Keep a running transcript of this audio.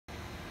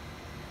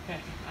Okay,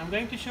 I'm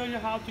going to show you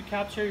how to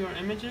capture your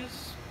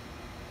images.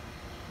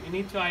 You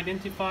need to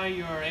identify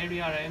your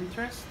area of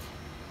interest.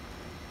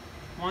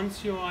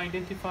 Once you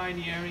identify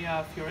the area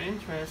of your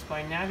interest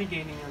by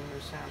navigating on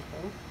your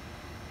sample,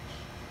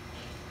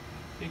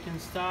 you can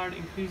start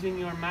increasing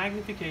your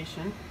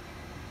magnification.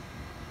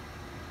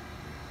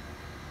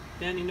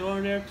 Then in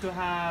order to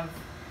have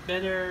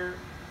better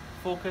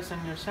focus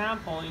on your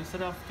sample,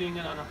 instead of doing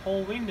it on a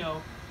whole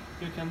window,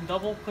 you can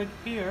double click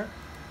here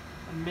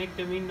and make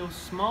the window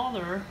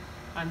smaller,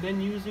 and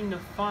then using the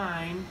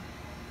find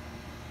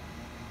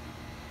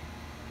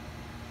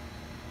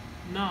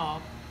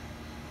knob,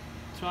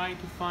 try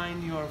to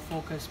find your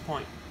focus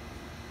point.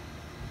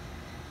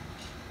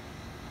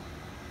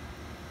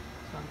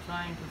 So I'm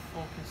trying to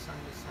focus on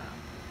the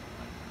sample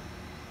right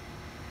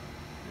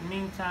now. In the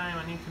meantime,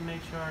 I need to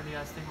make sure the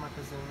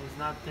astigmatism is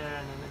not there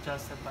and then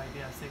adjust it by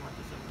the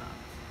astigmatism knob.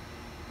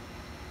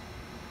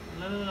 A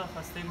little bit of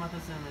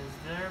astigmatism is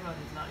there, but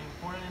it's not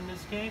important in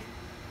this case.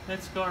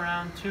 Let's go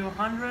around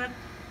 200.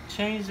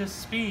 Change the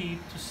speed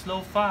to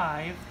slow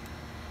 5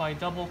 by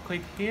double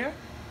click here.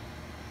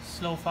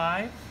 Slow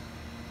 5.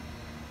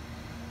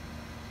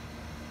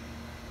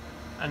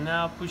 And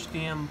now push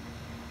the M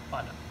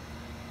button.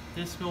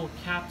 This will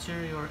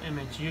capture your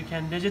image. You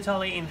can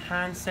digitally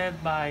enhance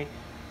it by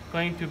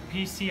going to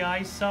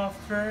PCI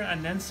software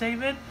and then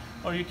save it,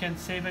 or you can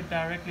save it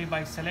directly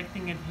by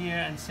selecting it here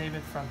and save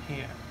it from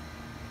here.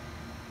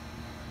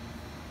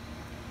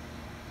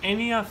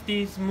 Any of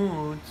these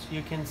modes,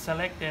 you can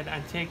select it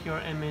and take your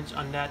image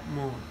on that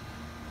mode.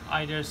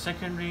 Either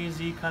secondary,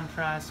 Z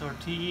contrast, or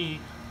TE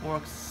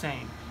works the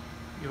same.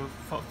 You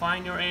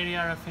find your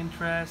area of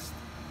interest,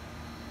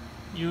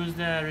 use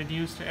the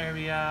reduced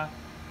area,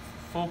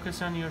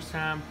 focus on your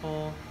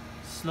sample,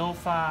 slow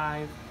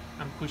 5,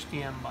 and push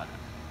the M button.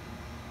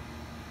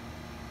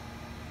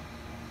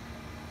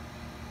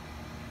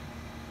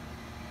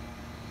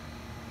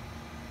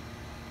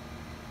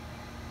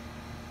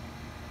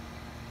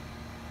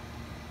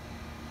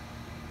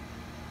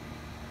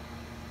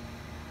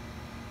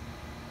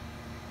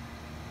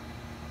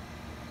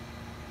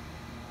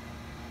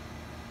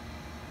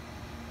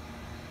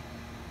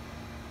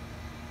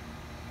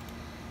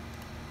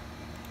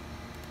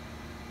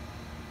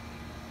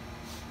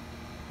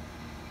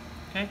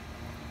 Okay,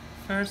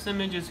 first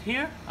image is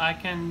here. I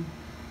can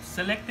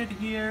select it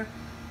here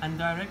and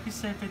directly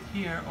save it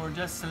here, or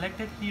just select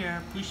it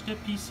here, push the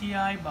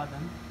PCI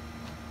button.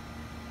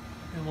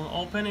 It will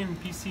open in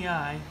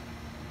PCI,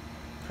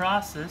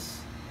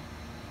 process,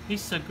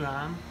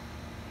 histogram,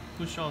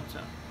 push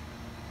auto.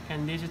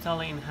 Can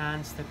digitally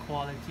enhance the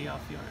quality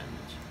of your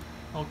image.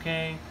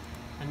 Okay,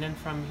 and then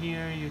from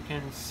here you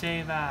can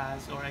save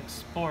as or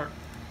export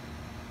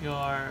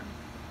your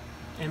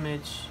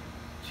image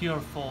to your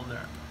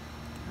folder.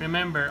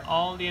 Remember,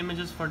 all the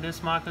images for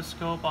this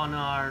microscope on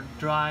our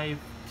drive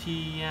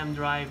TEM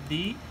drive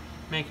D.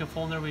 Make a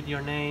folder with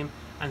your name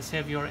and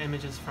save your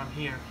images from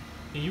here.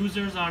 The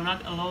users are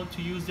not allowed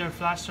to use their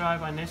flash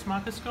drive on this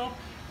microscope.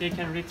 They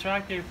can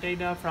retract their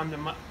data from the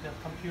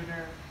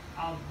computer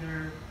out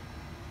there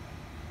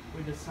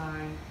with the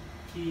sign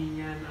TEM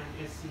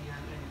and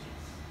SEM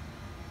images.